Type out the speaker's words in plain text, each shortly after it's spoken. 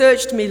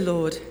Searched me,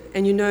 Lord,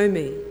 and you know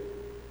me.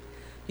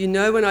 You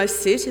know when I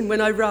sit and when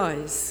I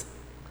rise.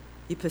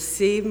 You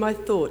perceive my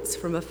thoughts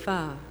from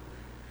afar.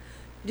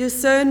 You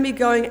discern me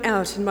going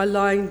out and my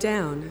lying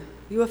down.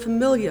 You are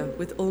familiar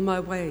with all my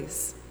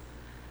ways.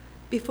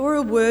 Before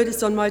a word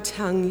is on my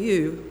tongue,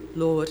 you,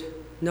 Lord,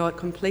 know it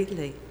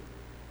completely.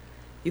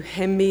 You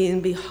hem me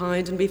in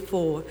behind and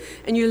before,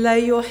 and you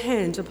lay your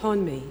hand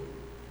upon me.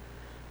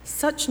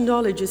 Such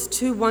knowledge is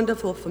too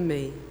wonderful for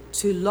me,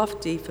 too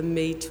lofty for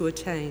me to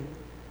attain.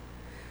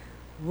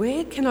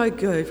 Where can I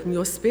go from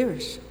your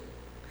spirit?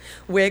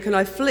 Where can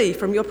I flee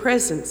from your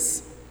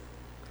presence?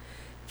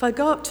 If I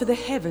go up to the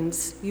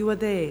heavens, you are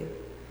there.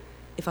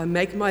 If I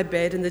make my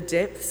bed in the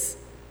depths,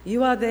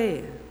 you are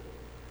there.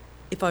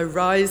 If I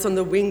rise on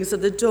the wings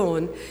of the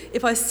dawn,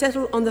 if I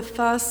settle on the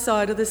far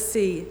side of the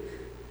sea,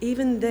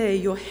 even there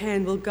your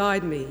hand will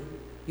guide me,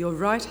 your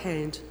right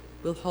hand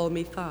will hold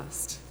me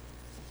fast.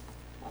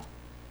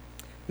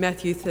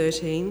 Matthew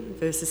 13,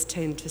 verses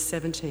 10 to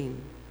 17.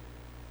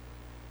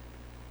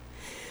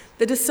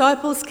 The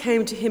disciples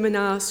came to him and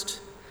asked,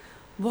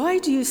 "Why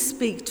do you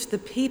speak to the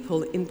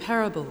people in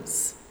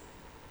parables?"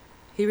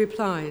 He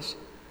replied,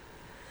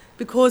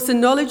 "Because the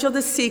knowledge of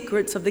the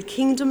secrets of the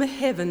kingdom of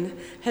heaven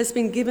has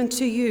been given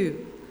to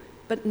you,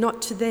 but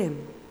not to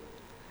them.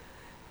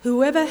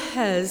 Whoever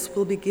has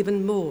will be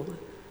given more,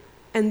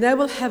 and they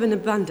will have an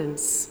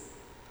abundance.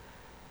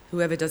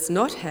 Whoever does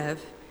not have,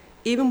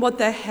 even what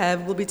they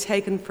have will be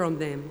taken from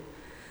them.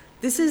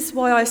 This is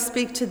why I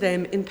speak to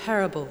them in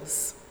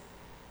parables.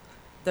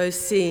 Though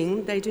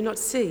seeing, they do not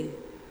see.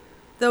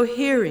 Though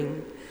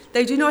hearing,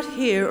 they do not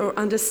hear or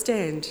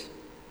understand.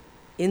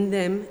 In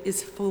them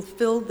is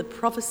fulfilled the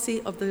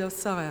prophecy of the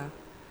Messiah.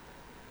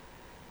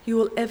 You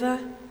will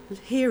ever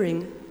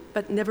hearing,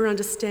 but never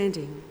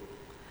understanding.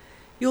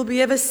 You will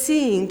be ever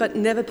seeing, but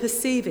never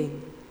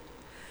perceiving.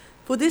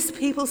 For this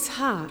people's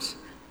heart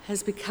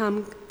has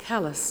become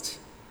calloused.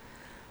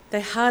 They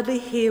hardly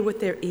hear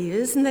with their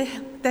ears, and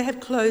they have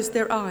closed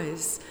their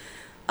eyes.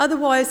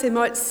 Otherwise they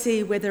might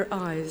see with their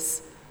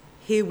eyes,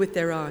 hear with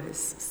their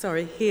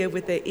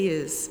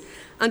ears,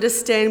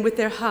 understand with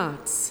their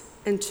hearts,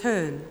 and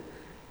turn,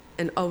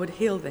 and I would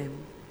heal them.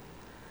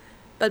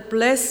 But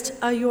blessed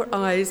are your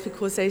eyes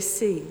because they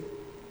see,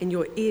 and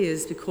your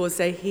ears because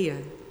they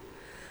hear.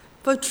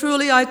 For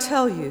truly I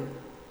tell you,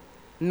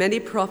 many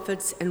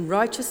prophets and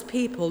righteous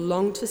people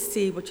longed to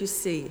see what you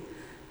see,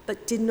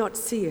 but did not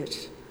see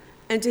it,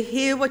 and to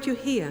hear what you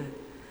hear,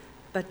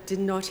 but did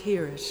not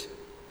hear it."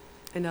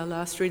 And our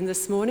last reading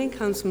this morning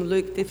comes from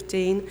Luke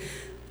 15,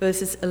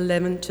 verses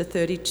 11 to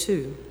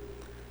 32,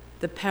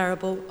 the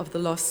parable of the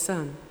lost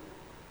son.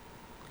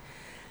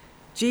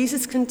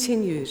 Jesus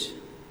continued,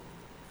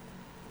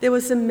 "There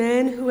was a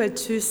man who had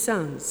 2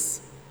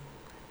 sons.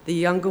 The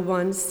younger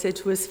one said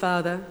to his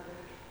father,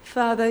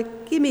 'Father,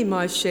 give me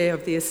my share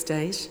of the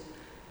estate.'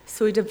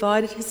 So he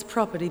divided his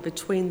property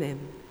between them.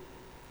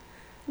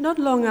 Not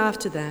long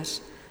after that,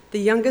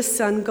 the younger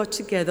son got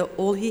together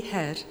all he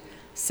had,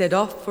 set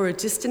off for a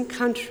distant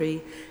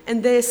country,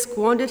 and there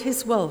squandered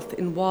his wealth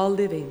in wild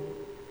living.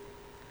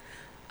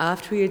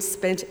 After he had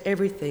spent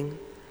everything,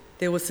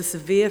 there was a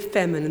severe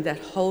famine in that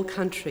whole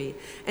country,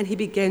 and he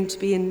began to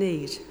be in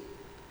need.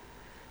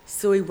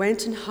 So he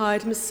went and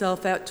hired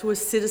himself out to a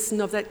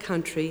citizen of that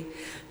country,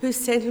 who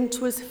sent him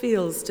to his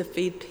fields to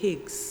feed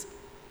pigs.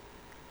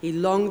 He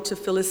longed to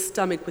fill his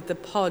stomach with the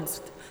pods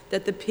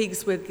that the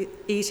pigs were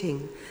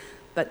eating,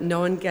 but no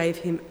one gave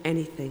him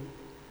anything.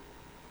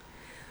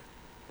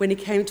 When he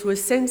came to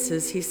his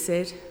senses, he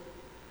said,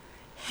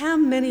 'How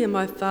many of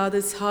my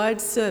father's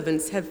hired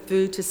servants have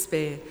food to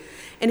spare,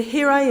 and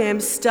here I am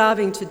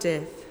starving to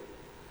death?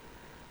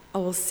 I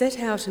will set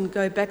out and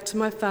go back to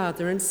my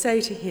father and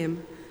say to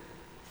him,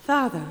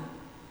 Father,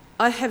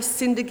 I have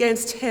sinned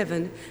against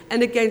heaven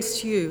and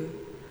against you.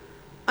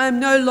 I am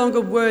no longer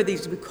worthy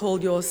to be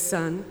called your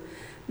son.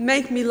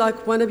 Make me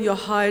like one of your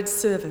hired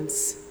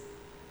servants.'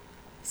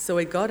 So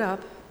he got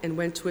up and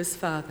went to his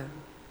father.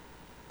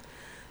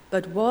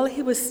 But while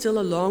he was still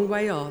a long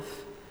way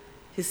off,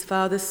 his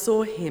father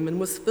saw him and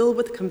was filled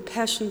with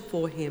compassion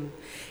for him.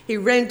 He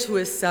ran to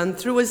his son,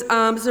 threw his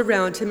arms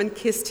around him, and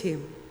kissed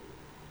him.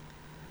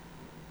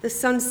 The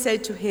son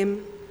said to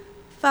him,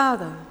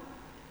 'Father,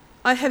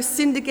 I have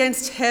sinned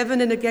against heaven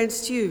and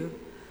against you.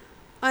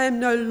 I am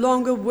no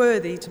longer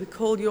worthy to be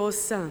called your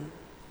son.'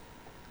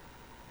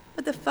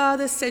 But the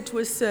father said to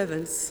his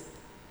servants,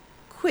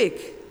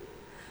 'Quick,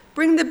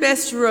 bring the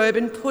best robe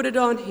and put it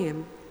on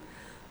him.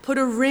 Put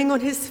a ring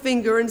on his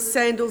finger and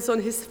sandals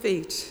on his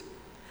feet.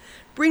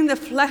 Bring the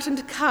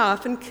flattened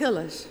calf and kill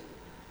it.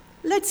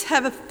 Let's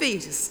have a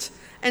feast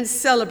and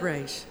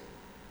celebrate.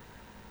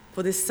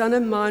 For this son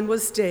of mine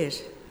was dead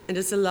and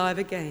is alive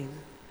again.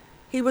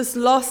 He was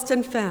lost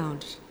and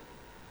found.'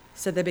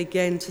 So they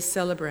began to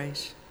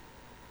celebrate.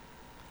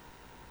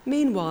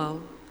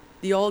 Meanwhile,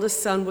 the older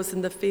son was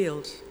in the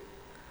field.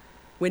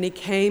 When he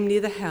came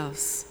near the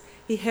house,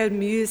 he heard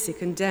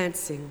music and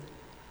dancing.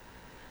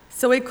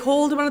 So he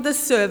called one of the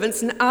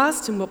servants and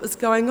asked him what was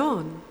going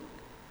on.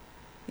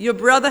 "Your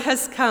brother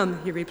has come,"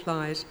 he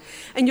replied,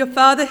 "and your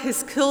father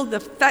has killed the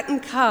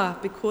fattened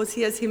calf because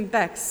he has him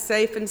back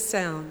safe and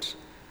sound."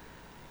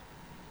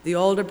 The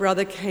older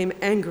brother came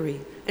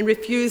angry and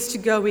refused to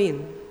go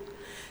in.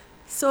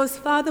 So his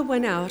father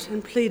went out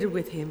and pleaded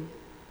with him.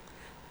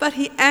 But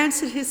he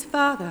answered his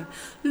father,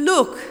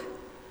 "Look,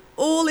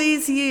 all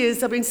these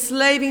years I've been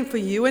slaving for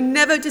you and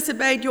never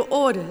disobeyed your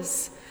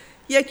orders.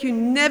 Yet you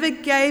never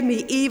gave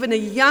me even a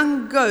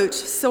young goat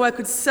so I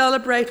could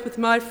celebrate with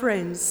my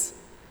friends.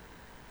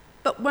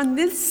 But when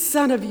this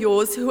son of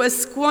yours who has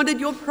squandered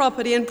your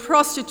property and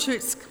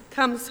prostitutes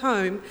comes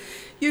home,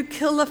 you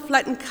kill the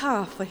fattened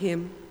calf for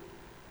him."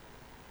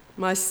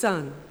 "My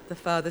son," the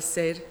father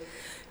said,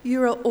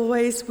 "you are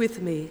always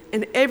with me,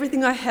 and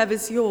everything I have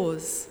is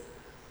yours.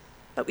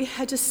 But we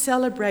had to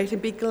celebrate and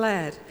be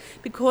glad,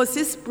 because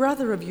this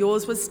brother of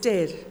yours was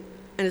dead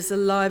and is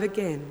alive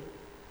again.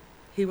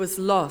 He was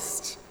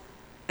lost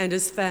and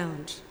is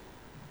found."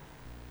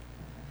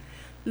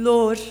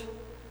 Lord,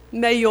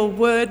 may your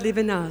word live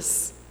in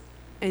us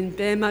and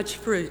bear much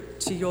fruit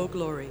to your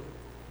glory.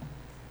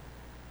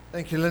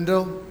 Thank you,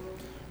 Lyndall.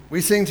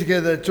 We sing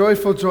together,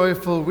 "Joyful,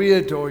 joyful, we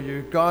adore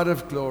you, God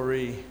of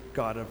glory,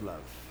 God of love."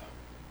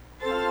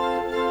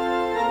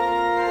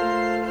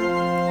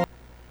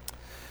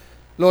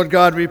 Lord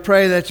God, we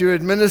pray that you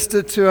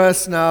administer to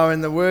us now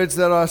in the words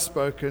that are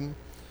spoken,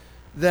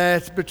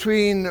 that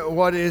between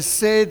what is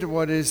said,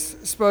 what is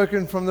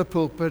spoken from the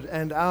pulpit,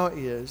 and our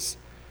ears,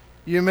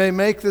 you may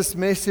make this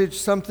message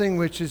something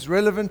which is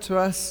relevant to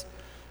us,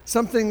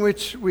 something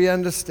which we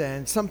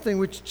understand, something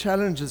which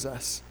challenges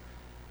us,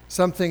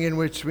 something in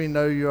which we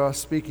know you are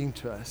speaking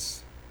to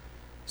us.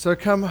 So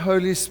come,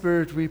 Holy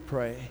Spirit, we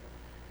pray.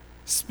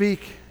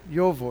 Speak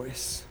your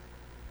voice,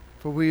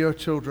 for we, your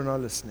children, are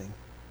listening.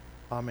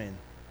 Amen.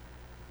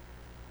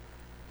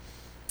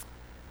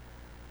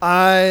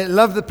 I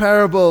love the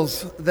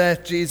parables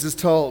that Jesus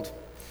told.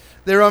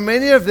 There are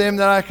many of them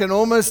that I can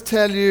almost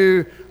tell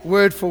you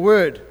word for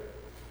word.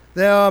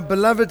 They are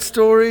beloved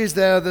stories.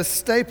 They are the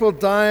staple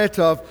diet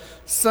of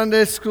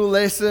Sunday school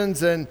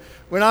lessons. And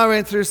when I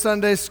went through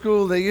Sunday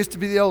school, there used to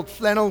be the old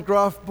flannel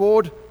graph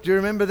board. Do you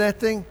remember that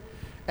thing?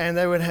 And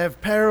they would have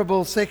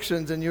parable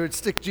sections, and you would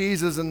stick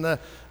Jesus and the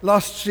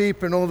lost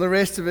sheep and all the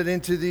rest of it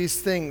into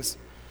these things.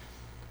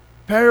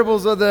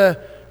 Parables are the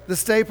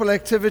staple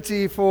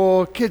activity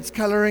for kids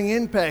coloring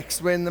in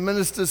packs when the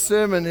minister's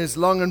sermon is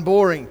long and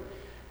boring.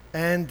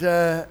 And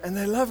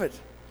they love it.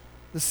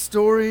 The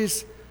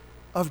stories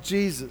of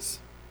Jesus.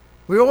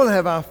 We all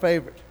have our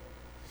favorite.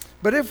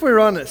 But if we're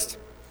honest,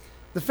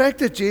 the fact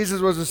that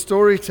Jesus was a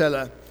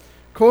storyteller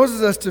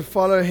causes us to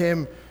follow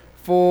him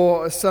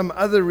for some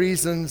other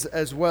reasons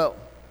as well.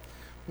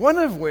 One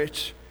of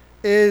which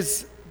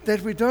is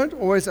that we don't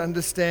always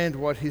understand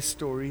what his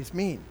stories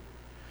mean.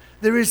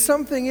 There is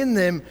something in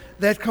them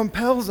that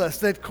compels us,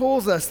 that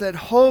calls us, that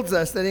holds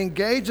us, that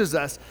engages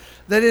us,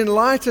 that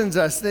enlightens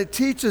us, that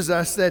teaches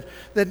us, that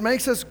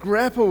makes us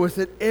grapple with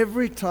it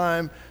every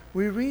time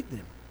we read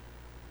them.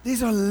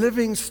 These are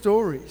living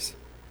stories.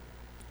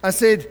 I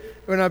said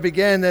when I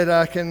began that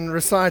I can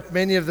recite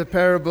many of the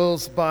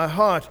parables by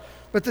heart,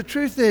 but the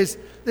truth is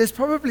there's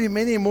probably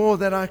many more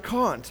that I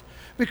can't,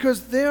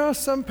 because there are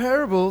some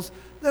parables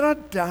that are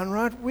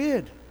downright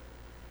weird.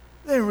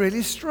 They're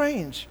really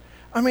strange.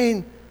 I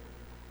mean,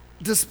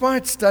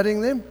 despite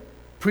studying them,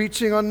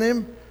 preaching on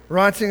them,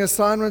 writing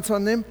assignments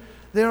on them,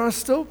 there are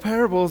still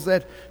parables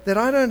that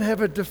I don't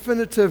have a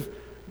definitive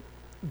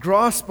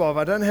grasp of.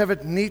 I don't have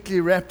it neatly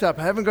wrapped up.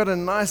 I haven't got a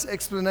nice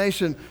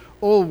explanation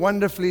all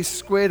wonderfully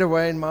squared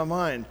away in my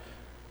mind.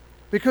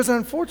 Because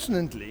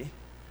unfortunately,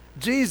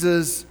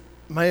 Jesus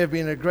may have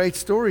been a great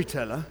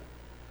storyteller,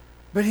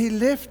 but he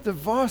left the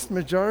vast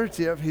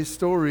majority of his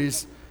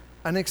stories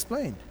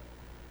unexplained.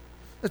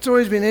 It's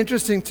always been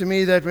interesting to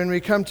me that when we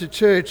come to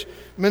church,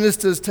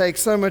 ministers take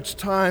so much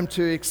time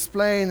to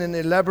explain and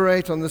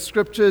elaborate on the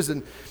scriptures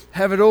and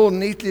have it all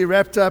neatly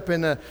wrapped up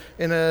in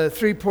a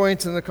 3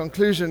 points and the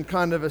conclusion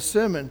kind of a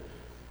sermon.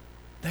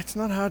 That's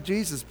not how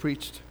Jesus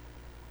preached.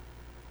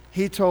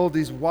 He told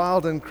these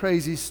wild and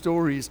crazy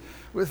stories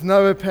with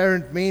no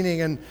apparent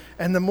meaning,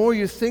 and the more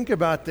you think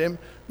about them,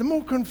 the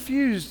more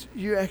confused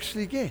you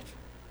actually get.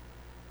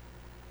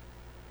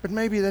 But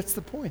maybe that's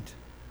the point.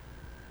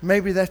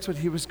 Maybe that's what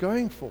he was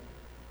going for.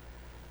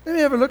 Let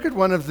me have a look at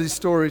one of these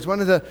stories, one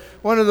of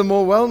the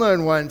more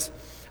well-known ones.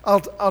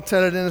 I'll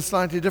tell it in a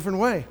slightly different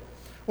way.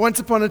 Once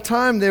upon a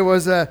time, there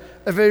was a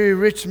very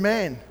rich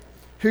man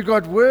who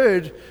got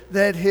word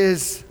that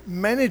his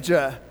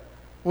manager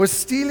was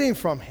stealing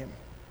from him.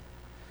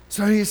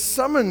 So he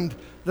summoned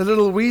the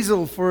little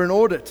weasel for an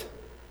audit.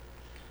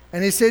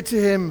 And he said to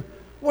him,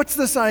 "What's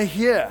this I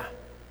hear?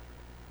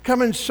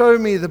 Come and show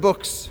me the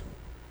books."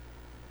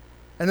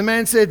 And the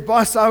man said,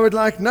 "Boss, I would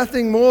like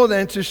nothing more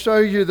than to show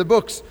you the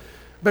books.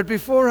 But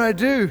before I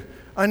do,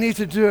 I need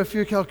to do a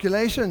few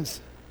calculations."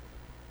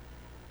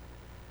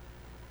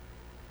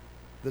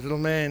 The little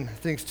man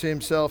thinks to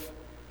himself,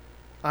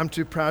 "I'm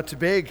too proud to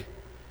beg.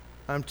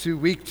 I'm too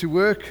weak to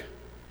work.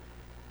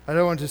 I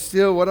don't want to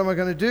steal. What am I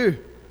going to do?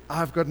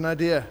 I've got an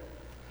idea.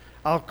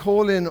 I'll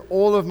call in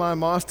all of my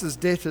master's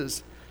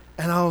debtors,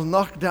 and I'll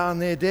knock down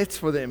their debts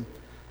for them.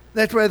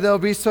 That way they'll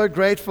be so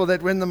grateful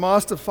that when the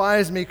master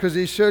fires me, because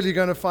he's surely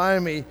going to fire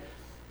me,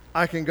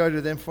 I can go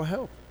to them for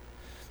help.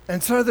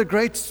 And so the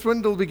great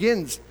swindle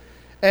begins.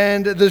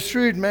 And the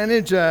shrewd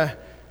manager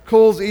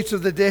calls each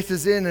of the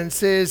debtors in and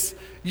says,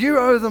 you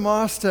owe the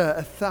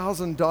master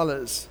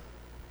 $1,000.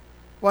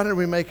 Why don't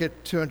we make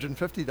it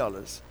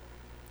 $250?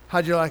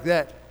 How'd you like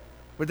that?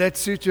 Would that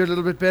suit you a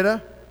little bit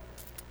better?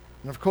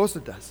 And of course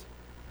it does.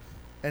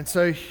 And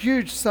so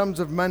huge sums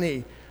of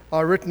money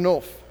are written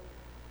off.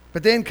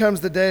 But then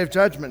comes the day of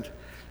judgment.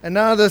 And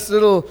now this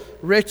little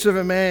wretch of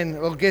a man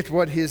will get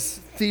what his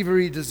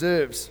thievery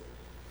deserves.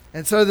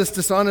 And so this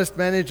dishonest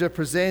manager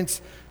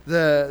presents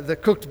the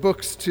cooked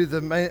books to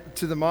the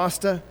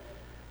master.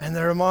 And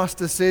the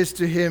master says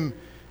to him,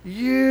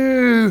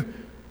 You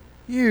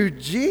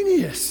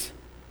genius.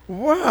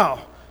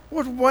 Wow,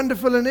 what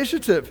wonderful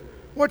initiative.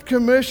 What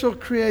commercial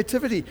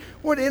creativity.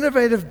 What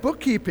innovative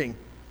bookkeeping.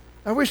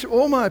 I wish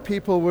all my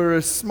people were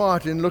as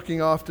smart in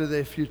looking after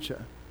their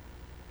future.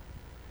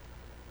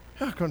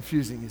 How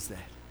confusing is that?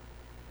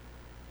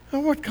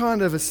 And what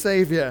kind of a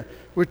savior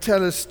would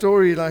tell a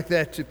story like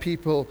that to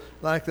people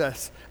like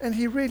us? And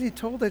he really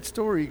told that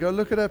story. Go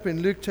look it up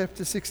in Luke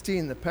chapter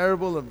 16, the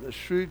parable of the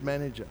shrewd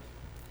manager.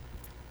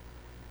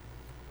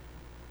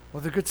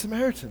 Or the Good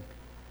Samaritan,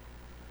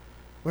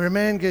 where a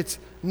man gets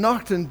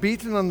knocked and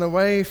beaten on the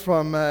way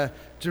from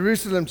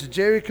Jerusalem to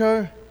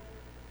Jericho,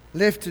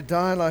 left to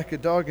die like a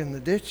dog in the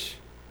ditch.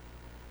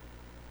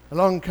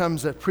 Along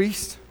comes a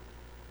priest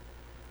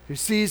who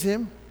sees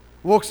him,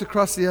 walks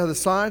across the other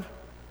side.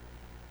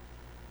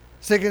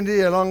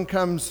 Secondly, along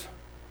comes,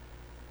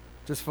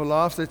 just for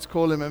laughs, let's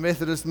call him a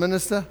Methodist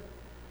minister.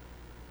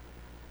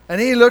 And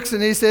he looks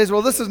and he says,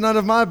 well, this is none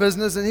of my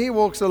business, and he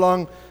walks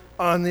along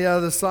on the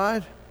other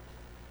side.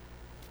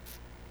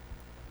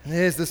 And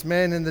here's this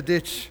man in the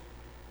ditch,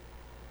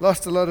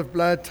 lost a lot of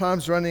blood,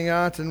 time's running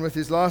out, and with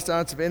his last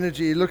ounce of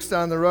energy, he looks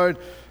down the road,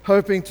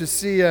 hoping to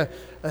see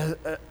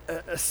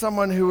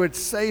someone who would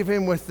save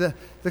him with the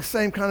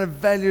same kind of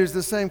values,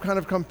 the same kind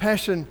of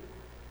compassion.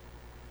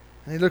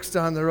 And he looks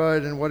down the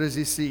road, and what does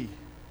he see?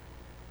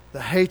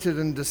 The hated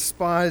and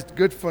despised,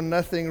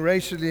 good-for-nothing,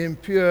 racially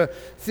impure,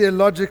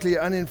 theologically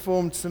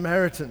uninformed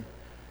Samaritan.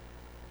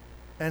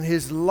 And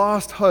his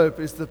last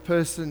hope is the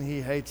person he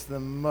hates the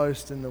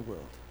most in the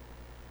world.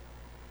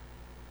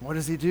 What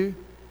does he do?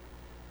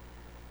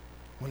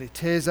 Well, he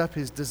tears up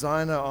his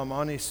designer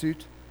Armani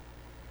suit,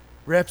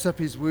 wraps up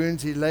his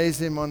wounds, he lays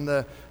him on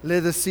the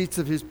leather seats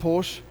of his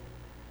Porsche,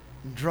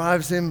 and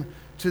drives him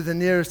to the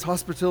nearest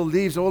hospital,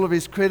 leaves all of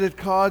his credit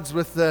cards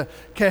with the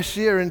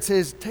cashier and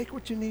says, take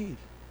what you need.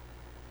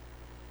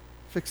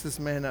 Fix this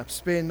man up.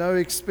 Spare no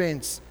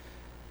expense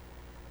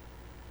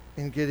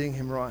in getting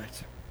him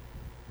right.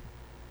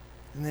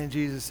 And then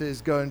Jesus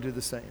says, go and do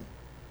the same.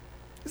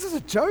 Is this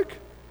a joke?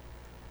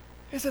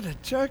 Is it a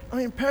joke? I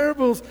mean,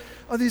 parables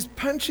are these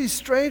punchy,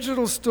 strange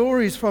little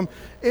stories from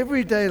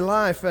everyday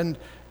life, and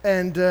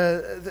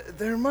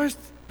they're most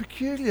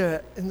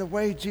peculiar in the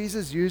way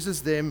Jesus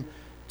uses them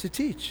to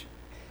teach.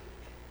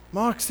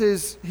 Mark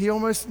says he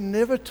almost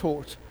never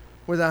taught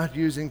without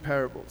using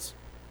parables.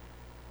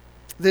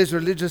 There's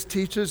religious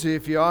teachers who,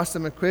 if you ask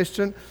them a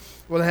question,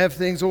 will have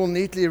things all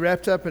neatly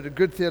wrapped up in a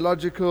good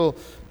theological,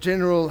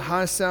 general,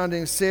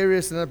 high-sounding,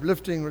 serious, and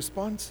uplifting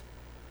response.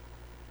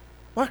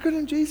 Why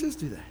couldn't Jesus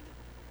do that?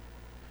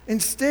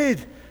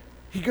 Instead,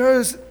 he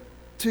goes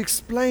to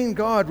explain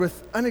God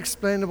with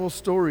unexplainable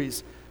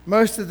stories.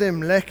 Most of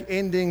them lack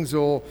endings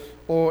or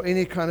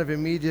any kind of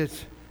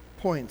immediate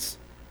points.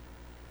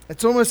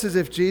 It's almost as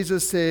if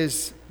Jesus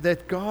says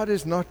that God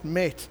is not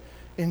met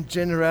in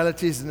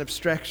generalities and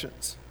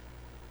abstractions.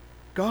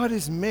 God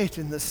is met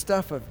in the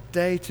stuff of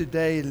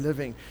day-to-day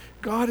living.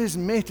 God is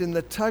met in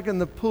the tug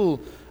and the pull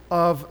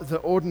of the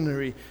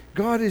ordinary.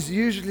 God is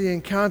usually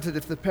encountered,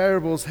 if the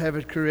parables have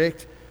it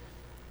correct,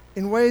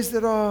 in ways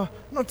that are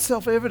not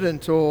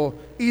self-evident or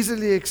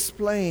easily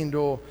explained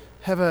or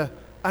have an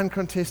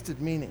uncontested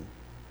meaning.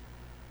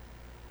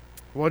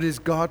 What is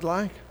God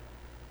like?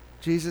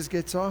 Jesus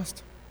gets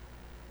asked.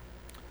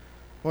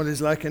 Well,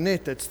 it's like a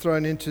net that's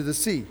thrown into the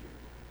sea.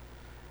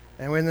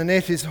 And when the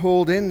net is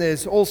hauled in,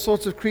 there's all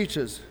sorts of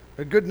creatures,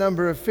 a good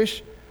number of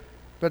fish,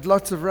 but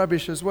lots of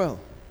rubbish as well.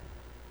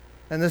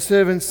 And the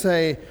servants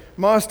say,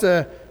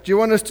 Master, do you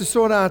want us to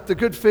sort out the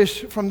good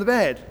fish from the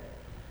bad?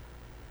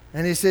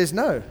 And he says,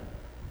 no.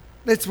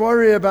 Let's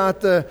worry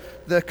about the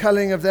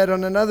culling of that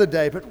on another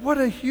day. But what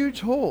a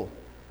huge haul.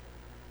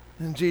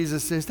 And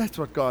Jesus says, that's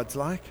what God's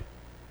like.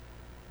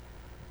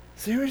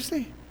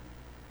 Seriously?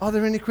 Are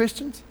there any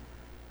questions?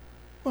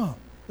 Well,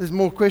 there's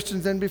more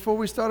questions than before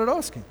we started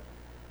asking.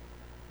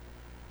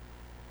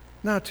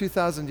 Now,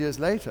 2,000 years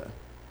later,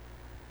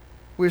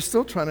 we're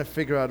still trying to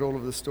figure out all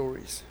of the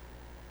stories.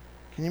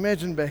 Can you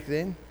imagine back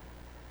then?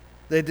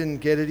 They didn't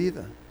get it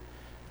either.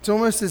 It's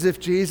almost as if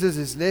Jesus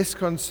is less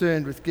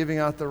concerned with giving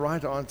out the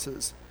right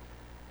answers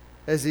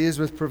as he is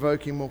with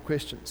provoking more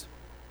questions.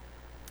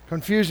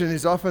 Confusion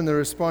is often the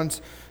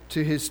response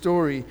to his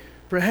story.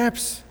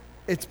 Perhaps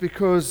It's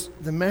because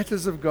the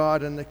matters of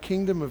God and the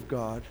kingdom of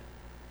God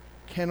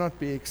cannot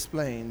be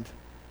explained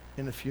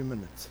in a few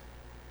minutes.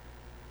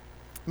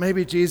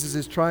 Maybe Jesus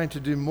is trying to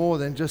do more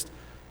than just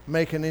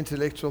make an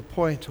intellectual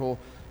point or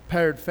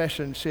parrot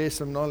fashion share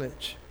some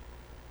knowledge.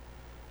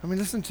 I mean,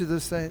 listen to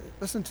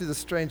the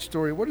strange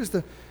story. What is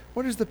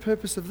the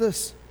purpose of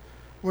this?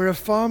 We're a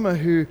farmer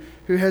who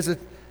has a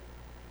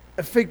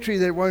fig tree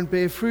that won't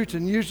bear fruit,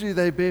 and usually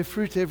they bear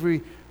fruit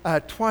every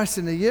twice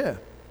in a year.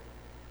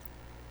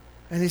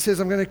 And he says,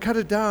 I'm going to cut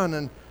it down,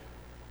 and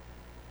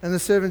the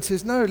servant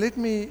says, no, let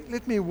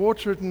me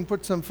water it and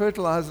put some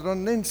fertilizer on,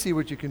 and then see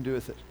what you can do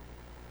with it.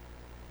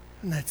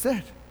 And that's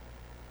that.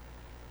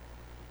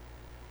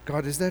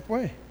 God is that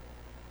way.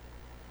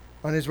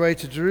 On his way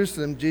to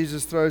Jerusalem,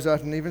 Jesus throws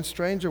out an even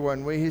stranger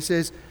one where he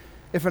says,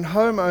 if a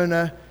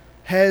homeowner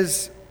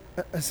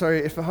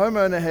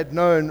had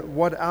known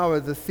what hour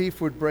the thief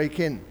would break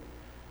in,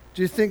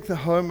 do you think the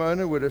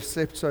homeowner would have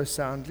slept so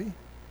soundly?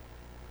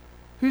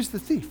 Who's the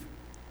thief?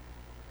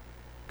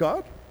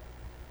 God?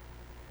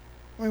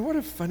 I mean, what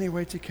a funny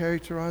way to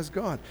characterize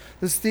God.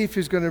 This thief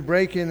who's going to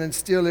break in and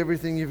steal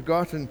everything you've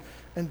got and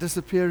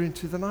disappear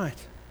into the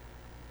night.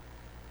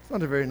 It's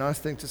not a very nice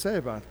thing to say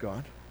about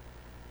God.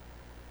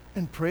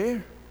 And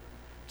prayer?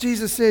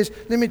 Jesus says,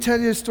 let me tell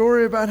you a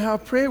story about how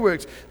prayer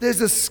works. There's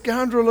a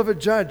scoundrel of a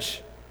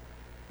judge,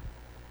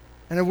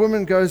 and a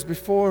woman goes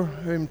before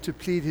him to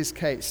plead his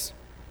case.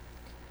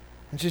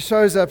 And she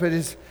shows up at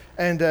his,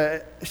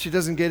 and she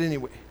doesn't get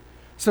anywhere.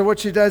 So what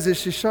she does is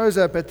she shows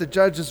up at the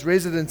judge's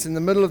residence in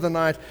the middle of the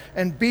night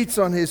and beats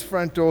on his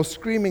front door,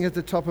 screaming at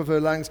the top of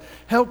her lungs,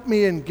 help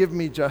me and give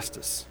me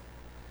justice.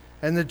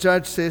 And the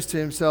judge says to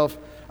himself,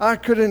 I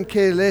couldn't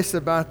care less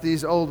about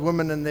these old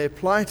women and their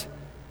plight,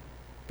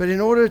 but in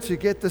order to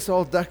get this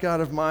old duck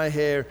out of my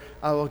hair,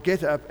 I will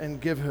get up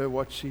and give her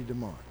what she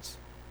demands.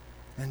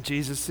 And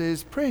Jesus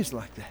says, prayers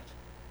like that.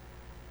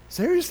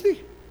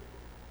 Seriously?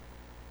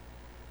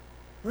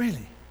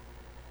 Really?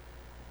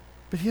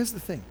 But here's the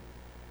thing.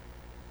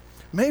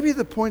 Maybe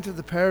the point of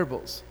the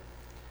parables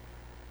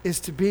is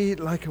to be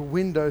like a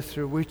window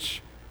through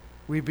which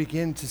we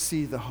begin to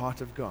see the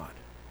heart of God.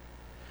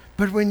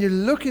 But when you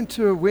look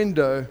into a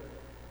window,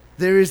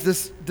 there is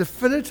this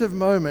definitive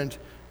moment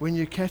when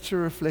you catch a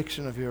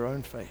reflection of your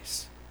own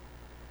face,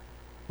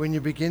 when you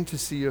begin to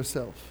see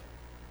yourself.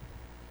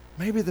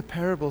 Maybe the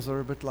parables are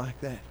a bit like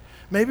that.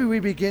 Maybe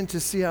we begin to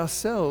see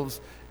ourselves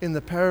in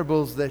the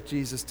parables that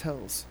Jesus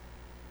tells.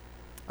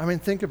 I mean,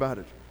 think about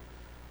it.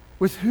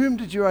 With whom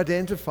did you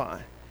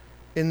identify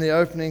in the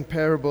opening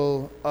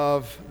parable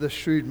of the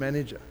shrewd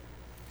manager?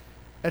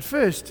 At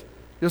first,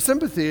 your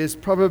sympathy is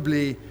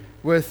probably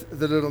with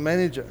the little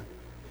manager.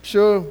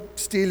 Sure,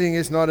 stealing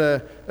is not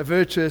a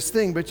virtuous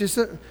thing, but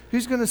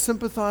who's going to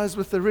sympathize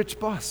with the rich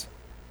boss?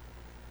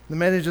 The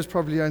manager's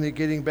probably only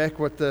getting back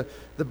what the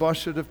boss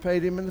should have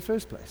paid him in the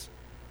first place.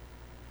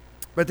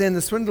 But then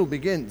the swindle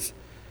begins,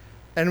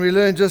 and we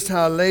learn just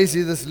how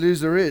lazy this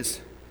loser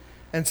is.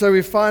 And so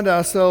we find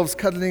ourselves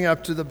cuddling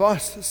up to the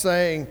boss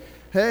saying,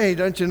 hey,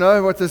 don't you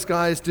know what this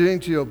guy is doing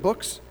to your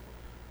books?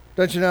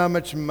 Don't you know how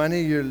much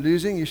money you're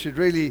losing? You should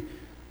really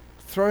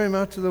throw him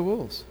out to the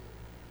wolves.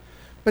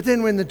 But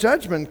then when the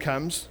judgment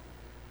comes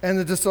and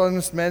the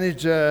dishonest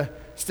manager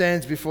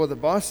stands before the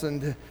boss,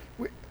 and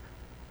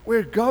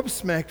we're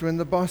gobsmacked when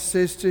the boss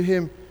says to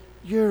him,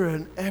 you're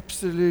an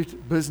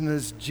absolute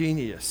business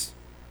genius.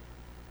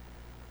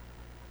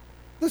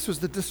 This was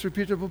the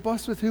disreputable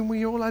boss with whom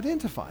we all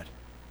identified.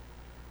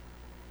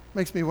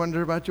 Makes me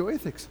wonder about your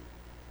ethics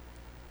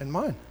and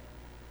mine.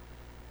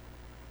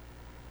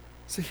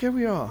 So here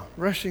we are,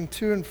 rushing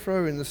to and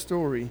fro in the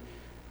story,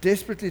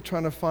 desperately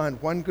trying to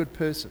find one good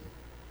person,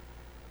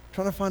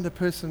 trying to find a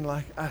person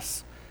like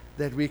us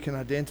that we can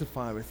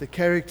identify with, a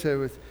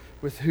character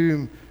with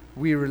whom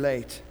we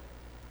relate.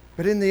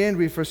 But in the end,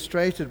 we're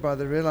frustrated by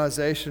the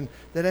realization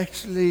that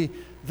actually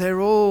they're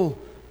all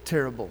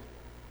terrible.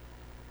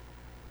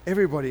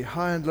 Everybody,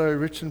 high and low,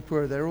 rich and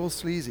poor, they're all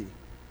sleazy.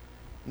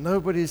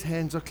 Nobody's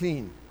hands are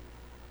clean,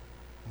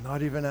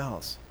 not even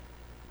ours.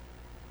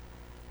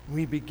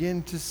 We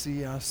begin to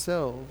see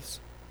ourselves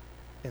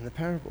in the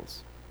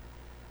parables.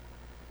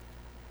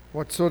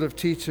 What sort of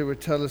teacher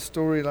would tell a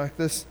story like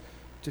this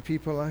to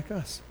people like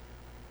us?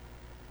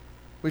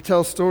 We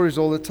tell stories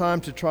all the time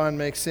to try and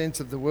make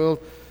sense of the world,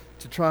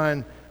 to try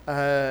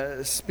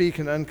and speak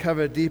and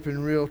uncover deep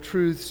and real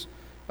truths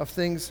of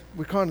things.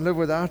 We can't live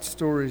without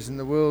stories in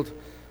the world.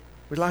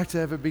 We'd like to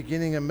have a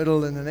beginning, a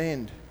middle, and an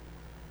end.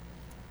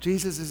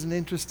 Jesus isn't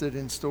interested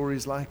in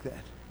stories like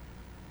that.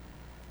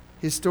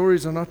 His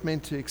stories are not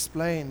meant to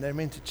explain, they're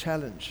meant to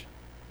challenge.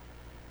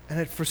 And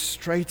it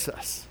frustrates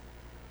us,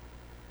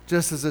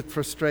 just as it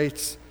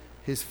frustrates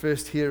his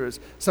first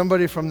hearers.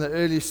 Somebody from the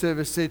early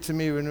service said to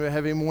me when we were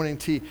having morning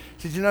tea,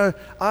 did you know,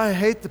 I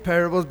hate the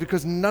parables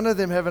because none of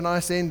them have a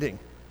nice ending.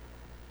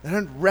 They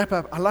don't wrap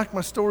up. I like my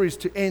stories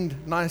to end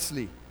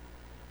nicely.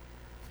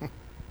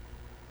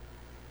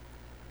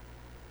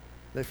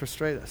 They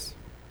frustrate us.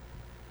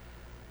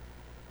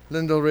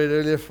 Lyndall read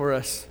earlier for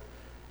us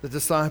the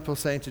disciple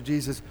saying to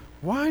Jesus,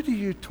 Why do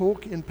you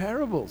talk in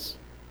parables?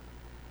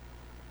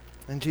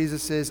 And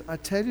Jesus says, I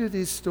tell you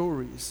these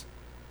stories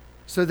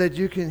so that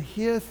you can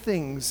hear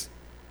things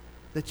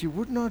that you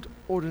would not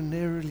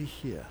ordinarily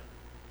hear.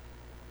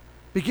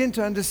 Begin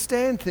to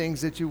understand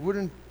things that you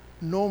wouldn't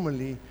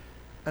normally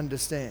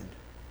understand.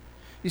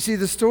 You see,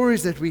 the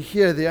stories that we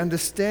hear, the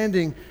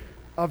understanding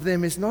of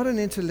them is not an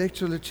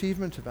intellectual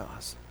achievement of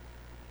ours.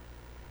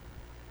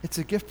 It's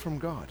a gift from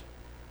God.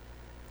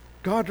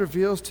 God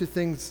reveals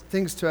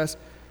things to us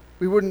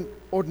we wouldn't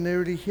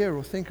ordinarily hear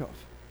or think of.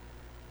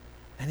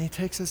 And He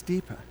takes us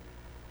deeper.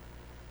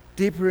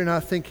 Deeper in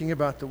our thinking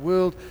about the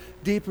world,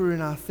 deeper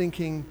in our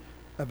thinking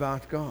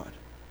about God.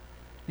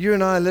 You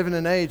and I live in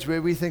an age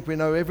where we think we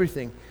know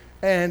everything.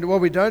 And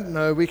what we don't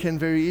know, we can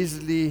very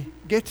easily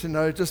get to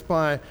know just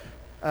by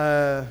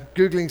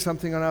Googling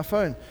something on our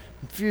phone.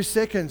 In a few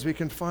seconds, we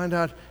can find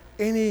out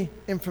any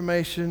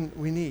information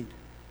we need.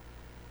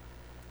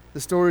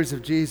 The stories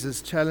of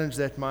Jesus challenge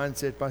that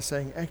mindset by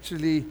saying,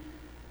 actually,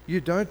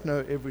 you don't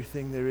know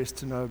everything there is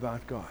to know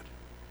about God.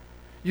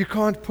 You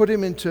can't put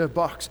Him into a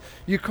box.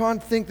 You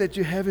can't think that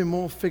you have Him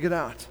all figured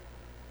out.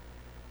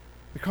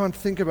 We can't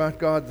think about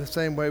God the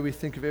same way we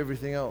think of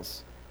everything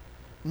else.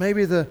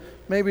 Maybe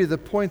the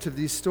point of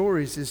these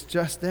stories is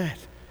just that.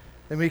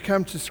 And we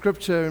come to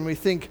Scripture and we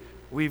think,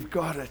 we've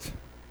got it.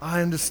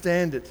 I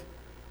understand it.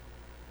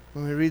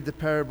 When we read the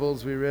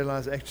parables, we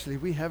realize actually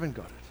we haven't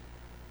got it.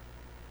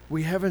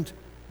 We haven't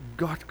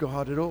got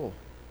God at all.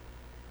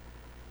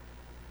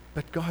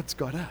 But God's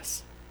got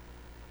us.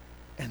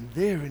 And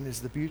therein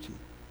is the beauty.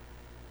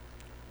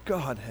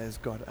 God has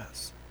got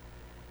us.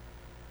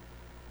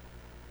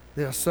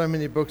 There are so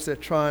many books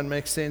that try and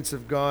make sense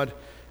of God,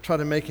 try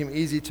to make Him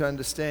easy to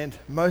understand.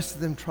 Most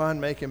of them try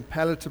and make Him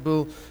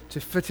palatable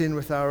to fit in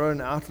with our own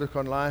outlook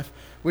on life,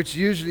 which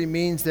usually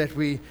means that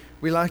we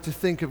like to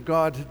think of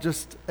God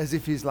just as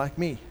if He's like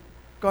me.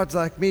 God's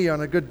like me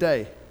on a good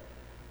day.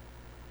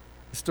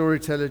 The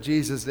storyteller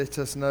Jesus lets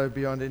us know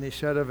beyond any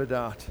shadow of a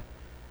doubt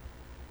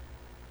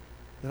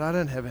that I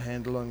don't have a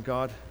handle on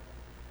God,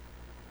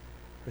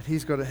 but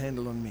He's got a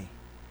handle on me.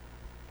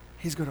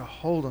 He's got a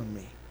hold on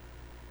me.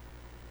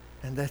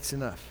 And that's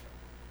enough.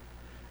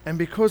 And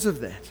because of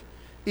that,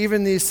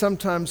 even these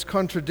sometimes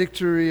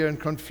contradictory and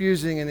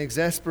confusing and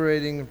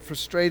exasperating and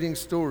frustrating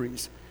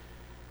stories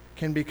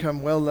can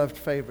become well-loved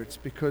favorites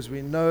because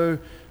we know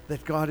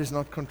that God is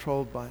not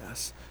controlled by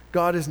us.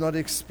 God is not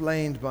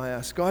explained by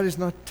us. God is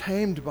not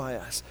tamed by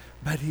us.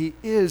 But He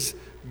is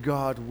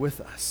God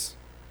with us.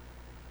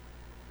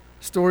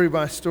 Story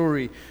by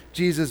story,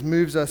 Jesus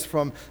moves us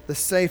from the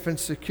safe and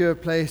secure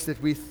place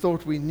that we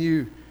thought we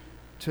knew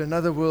to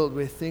another world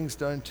where things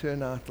don't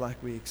turn out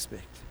like we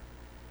expect.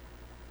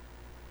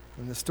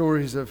 In the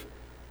stories of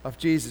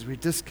Jesus, we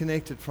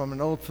disconnected from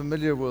an old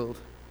familiar world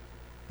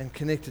and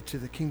connected to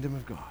the kingdom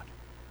of God.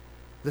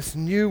 This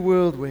new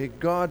world where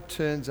God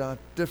turns out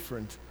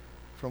different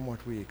from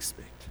what we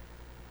expect.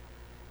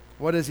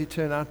 What does He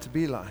turn out to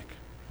be like?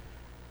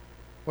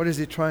 What is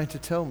He trying to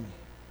tell me?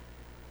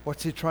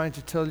 What's He trying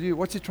to tell you?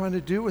 What's He trying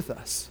to do with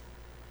us?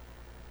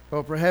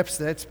 Well, perhaps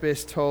that's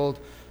best told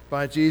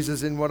by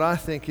Jesus in what I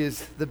think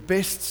is the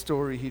best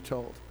story He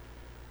told,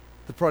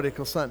 the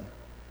prodigal son.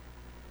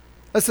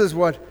 This is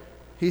what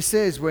He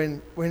says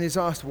when He's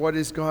asked, what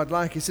is God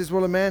like? He says,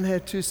 well, a man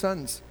had 2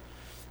 sons.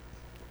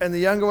 And the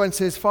younger one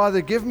says,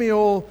 Father, give me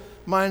all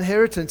my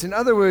inheritance. In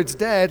other words,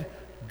 Dad,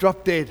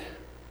 drop dead.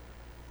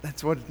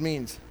 That's what it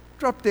means.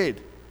 Drop dead.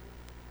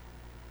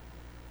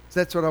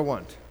 That's what I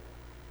want.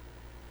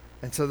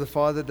 And so the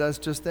father does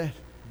just that,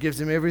 gives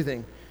him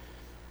everything.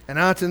 And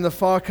out in the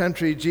far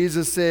country,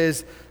 Jesus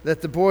says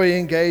that the boy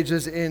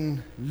engages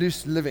in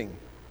loose living.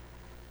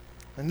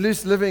 And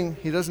loose living,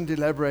 He doesn't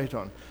elaborate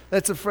on.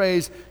 That's a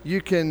phrase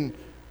you can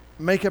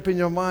make up in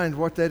your mind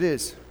what that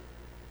is.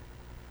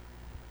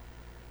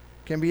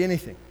 Can be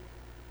anything.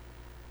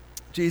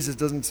 Jesus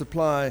doesn't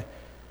supply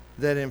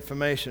that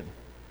information.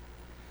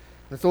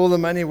 With all the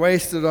money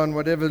wasted on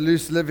whatever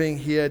loose living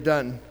he had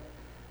done,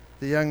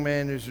 the young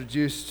man is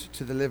reduced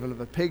to the level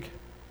of a pig,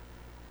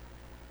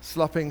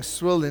 slopping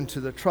swill into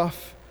the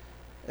trough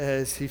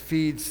as he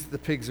feeds the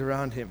pigs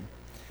around him.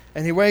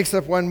 And he wakes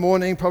up one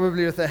morning,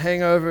 probably with a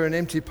hangover and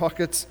empty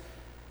pockets,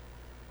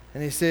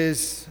 and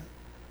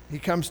he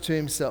comes to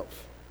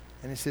himself,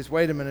 and he says,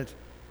 wait a minute,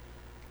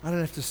 I don't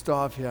have to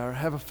starve here. I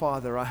have a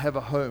father, I have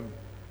a home.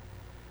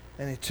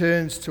 And he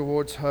turns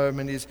towards home,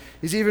 and he's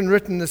even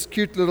written this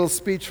cute little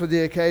speech for the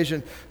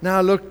occasion.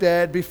 Now look,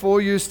 Dad,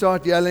 before you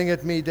start yelling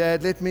at me,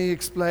 Dad, let me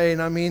explain.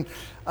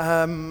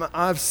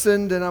 I've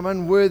sinned and I'm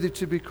unworthy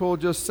to be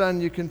called your son.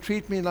 You can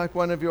treat me like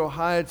one of your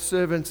hired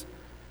servants.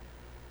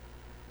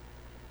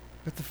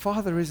 But the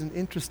father isn't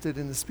interested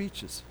in the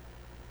speeches.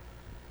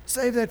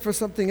 Save that for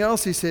something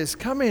else, he says.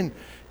 Come in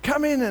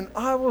and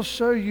I will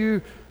show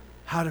you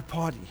how to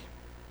party.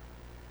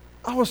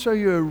 I will show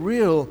you a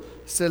real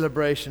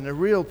celebration, a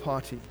real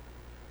party.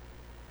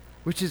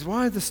 Which is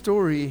why the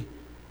story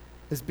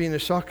has been a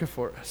shocker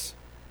for us.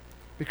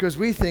 Because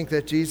we think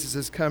that Jesus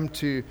has come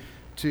to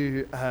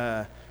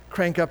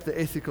crank up the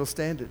ethical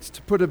standards,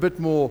 to put a bit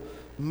more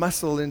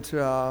muscle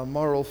into our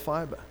moral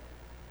fiber.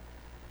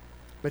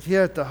 But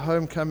here at the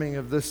homecoming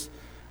of this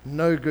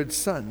no good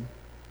son,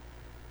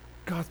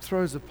 God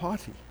throws a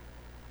party.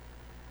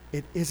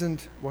 It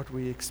isn't what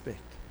we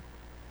expect.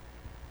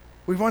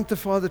 We want the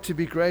Father to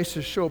be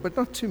gracious, sure, but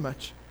not too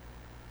much.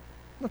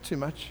 Not too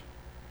much.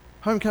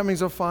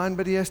 Homecomings are fine,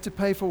 but he has to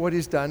pay for what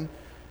he's done.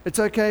 It's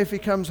okay if he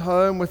comes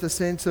home with a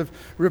sense of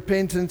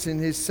repentance in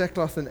his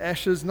sackcloth and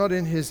ashes, not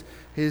in his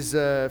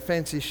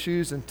fancy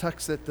shoes and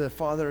tux that the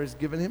Father has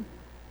given him.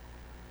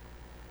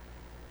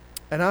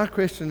 And our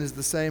question is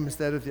the same as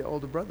that of the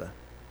older brother.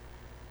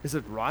 Is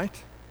it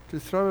right to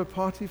throw a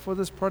party for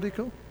this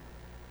prodigal?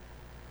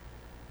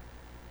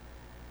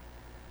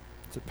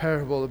 It's a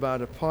parable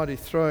about a party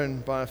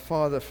thrown by a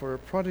father for a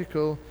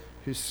prodigal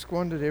who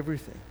squandered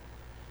everything.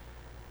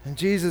 And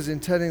Jesus, in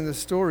telling the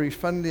story,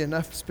 funnily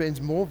enough,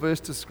 spends more verse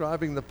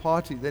describing the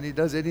party than he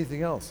does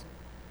anything else.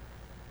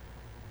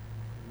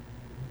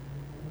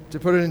 To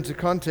put it into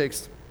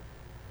context,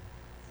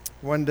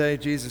 one day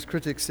Jesus'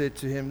 critics said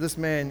to him, "This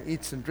man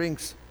eats and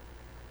drinks,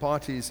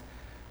 parties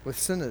with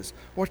sinners.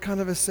 What kind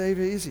of a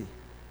savior is he?"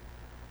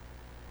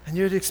 And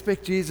you'd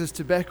expect Jesus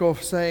to back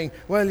off saying,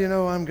 "Well,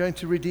 I'm going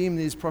to redeem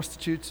these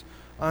prostitutes.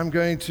 I'm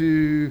going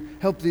to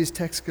help these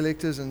tax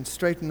collectors and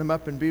straighten them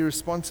up and be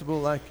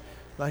responsible like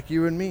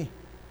you and me."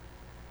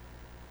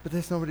 But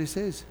that's not what he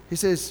says. He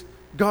says,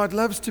 God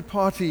loves to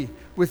party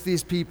with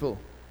these people.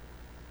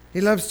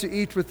 He loves to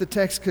eat with the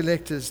tax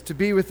collectors, to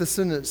be with the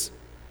sinners.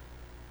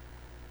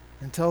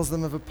 And tells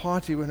them of a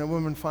party when a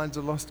woman finds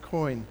a lost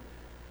coin,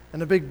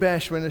 and a big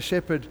bash when a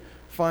shepherd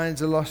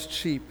finds a lost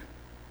sheep,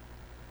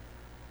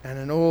 and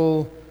an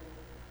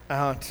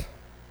all-out,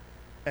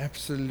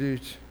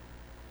 absolute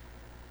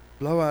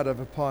blowout of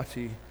a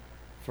party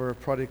for a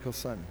prodigal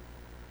son.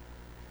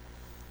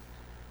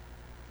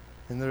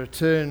 In the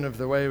return of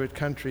the wayward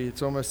country,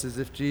 it's almost as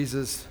if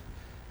Jesus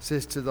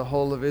says to the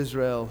whole of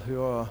Israel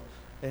who are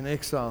in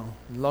exile,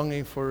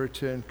 longing for a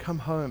return, "Come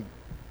home.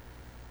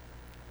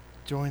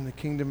 Join the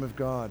kingdom of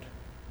God.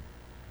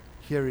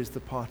 Here is the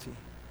party."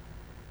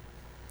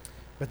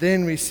 But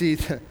then we see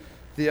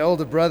the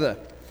older brother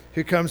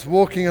who comes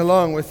walking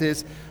along with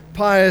his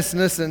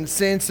piousness and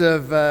sense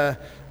of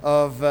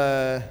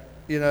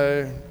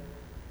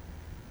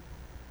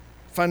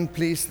fun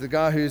police, the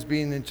guy who's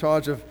been in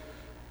charge of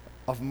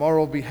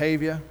moral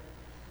behavior,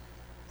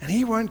 and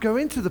he won't go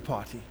into the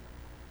party.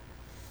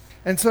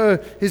 And so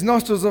his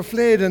nostrils are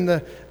flared,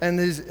 and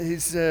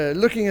he's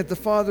looking at the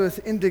father with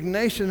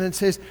indignation and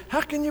says,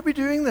 "How can you be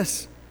doing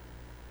this?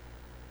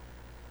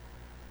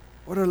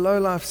 What a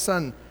low-life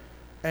son,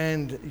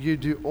 and you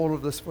do all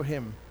of this for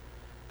him.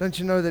 Don't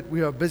you know that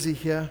we are busy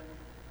here?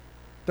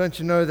 Don't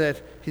you know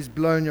that he's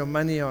blown your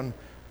money on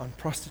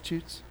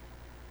prostitutes?"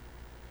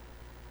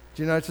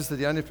 Do you notice that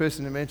the only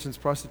person who mentions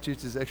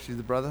prostitutes is actually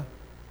the brother?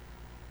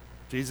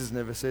 Jesus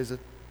never says it.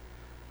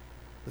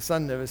 The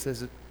son never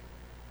says it.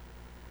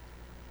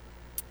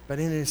 But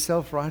in his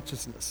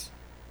self-righteousness,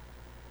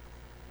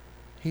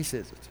 he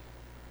says it.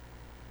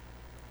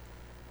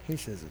 He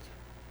says it.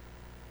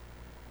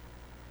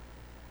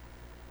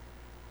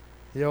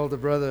 The older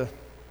brother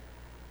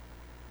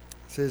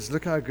says,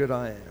 "Look how good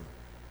I am.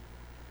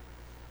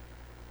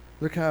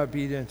 Look how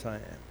obedient I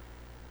am."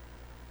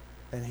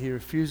 And he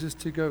refuses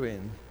to go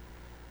in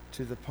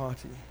to the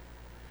party.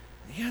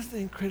 Here's the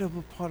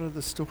incredible part of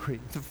the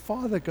story. The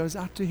father goes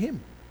out to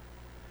him.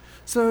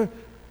 So,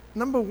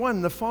 number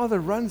one, the father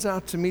runs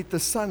out to meet the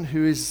son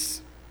who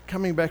is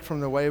coming back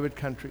from the wayward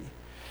country.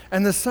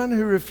 And the son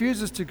who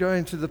refuses to go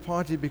into the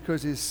party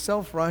because he's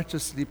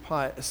self-righteously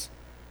pious,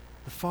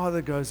 the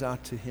father goes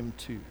out to him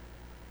too,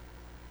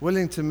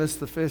 willing to miss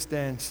the first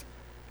dance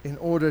in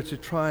order to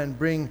try and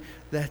bring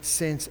that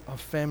sense of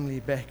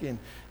family back in.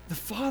 The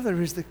father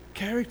is the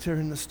character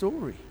in the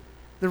story.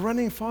 The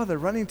running father,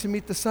 running to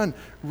meet the son,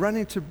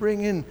 running to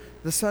bring in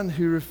the son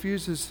who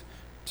refuses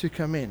to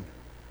come in.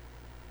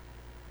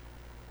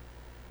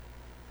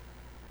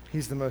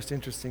 He's the most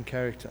interesting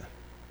character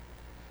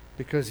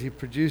because he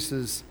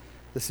produces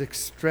this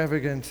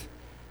extravagant,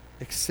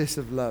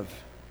 excessive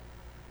love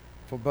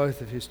for both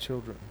of his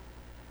children.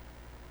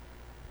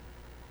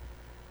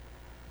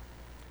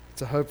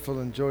 It's a hopeful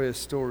and joyous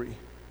story.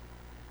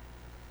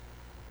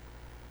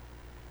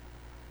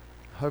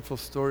 A hopeful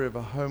story of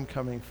a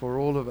homecoming for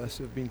all of us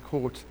who have been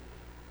caught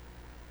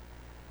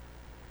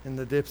in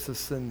the depths of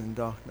sin and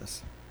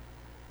darkness.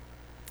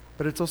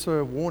 But it's also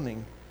a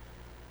warning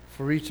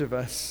for each of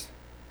us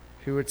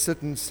who would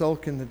sit and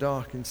sulk in the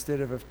dark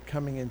instead of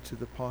coming into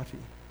the party.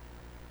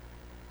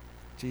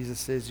 Jesus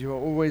says, "You are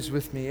always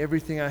with me.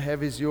 Everything I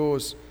have is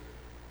yours.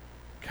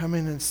 Come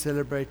in and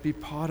celebrate. Be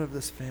part of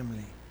this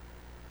family."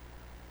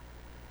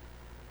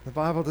 The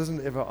Bible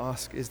doesn't ever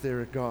ask, is there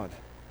a God?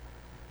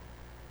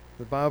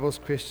 The Bible's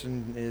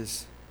question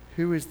is,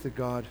 who is the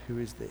God who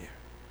is there?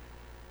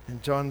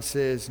 And John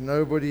says,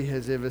 nobody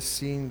has ever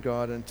seen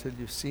God until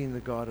you've seen the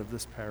God of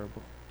this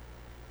parable.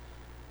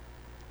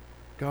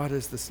 God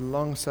is this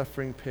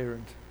long-suffering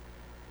parent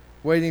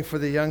waiting for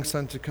the young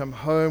son to come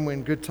home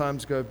when good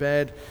times go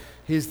bad.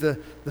 He's the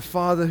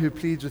father who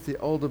pleads with the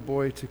older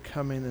boy to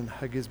come in and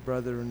hug his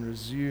brother and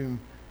resume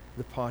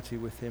the party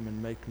with him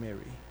and make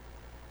merry.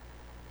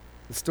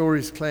 The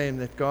stories claim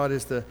that God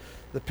is the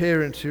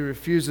parent who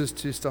refuses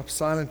to stop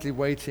silently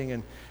waiting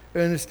and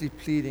earnestly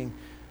pleading.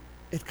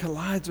 It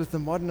collides with the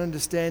modern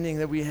understanding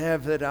that we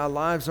have that our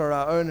lives are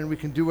our own and we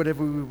can do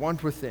whatever we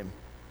want with them.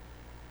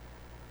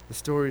 The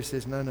story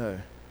says, no,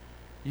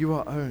 you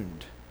are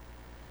owned,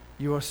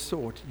 you are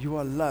sought, you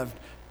are loved,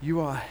 you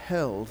are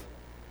held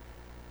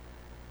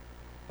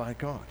by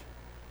God.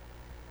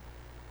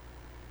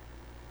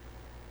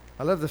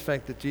 I love the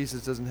fact that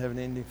Jesus doesn't have an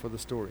ending for the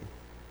story.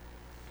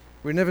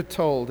 We're never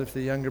told if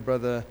the younger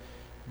brother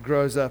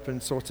grows up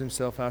and sorts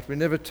himself out. We're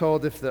never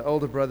told if the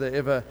older brother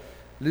ever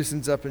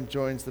loosens up and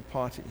joins the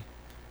party.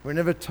 We're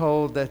never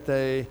told that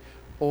they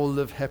all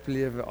live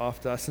happily ever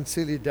after. I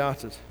sincerely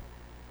doubt it.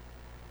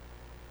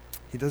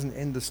 He doesn't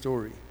end the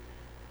story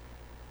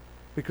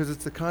because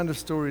it's the kind of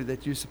story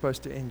that you're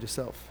supposed to end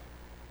yourself.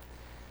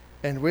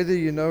 And whether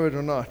you know it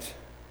or not,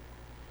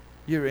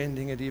 you're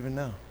ending it even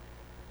now.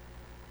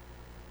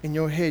 In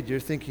your head, you're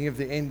thinking of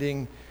the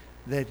ending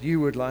that you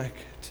would like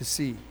to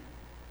see.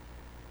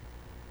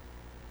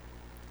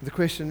 The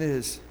question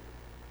is,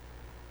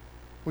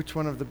 which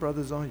one of the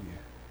brothers are you?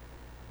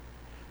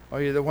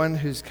 Are you the one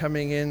who's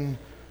coming in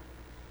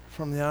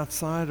from the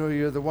outside, or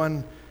you're the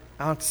one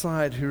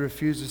outside who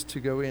refuses to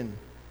go in?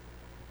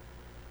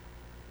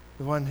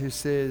 The one who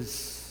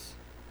says,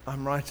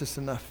 I'm righteous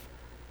enough,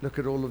 look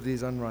at all of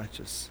these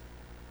unrighteous.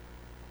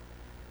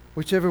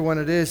 Whichever one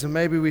it is, and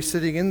maybe we're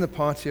sitting in the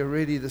party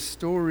already, the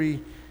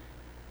story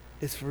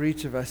is for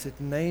each of us. It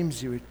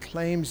names you, it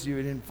claims you,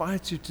 it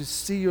invites you to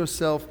see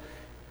yourself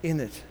in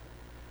it.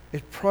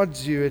 It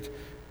prods you,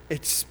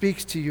 it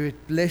speaks to you,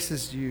 it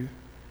blesses you,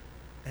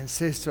 and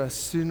says to us,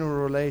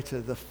 sooner or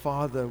later, the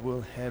Father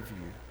will have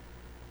you.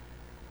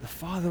 The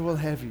Father will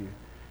have you.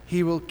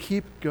 He will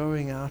keep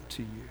going out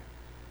to you.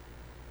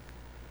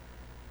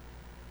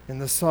 In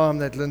the psalm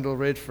that Lyndall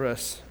read for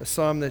us, a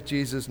psalm that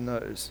Jesus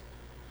knows,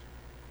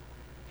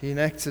 he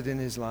enacts it in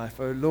his life.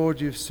 Oh Lord,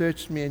 you've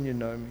searched me and you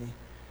know me.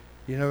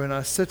 You know when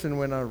I sit and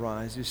when I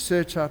rise. You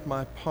search out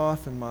my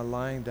path and my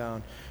lying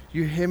down.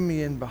 You hem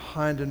me in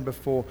behind and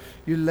before.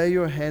 You lay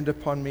your hand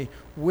upon me.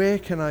 Where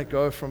can I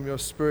go from your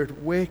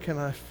spirit? Where can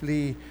I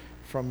flee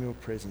from your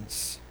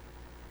presence?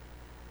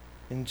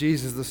 In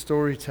Jesus, the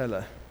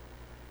storyteller,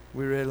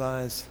 we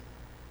realize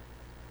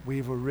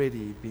we've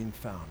already been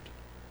found.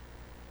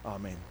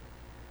 Amen.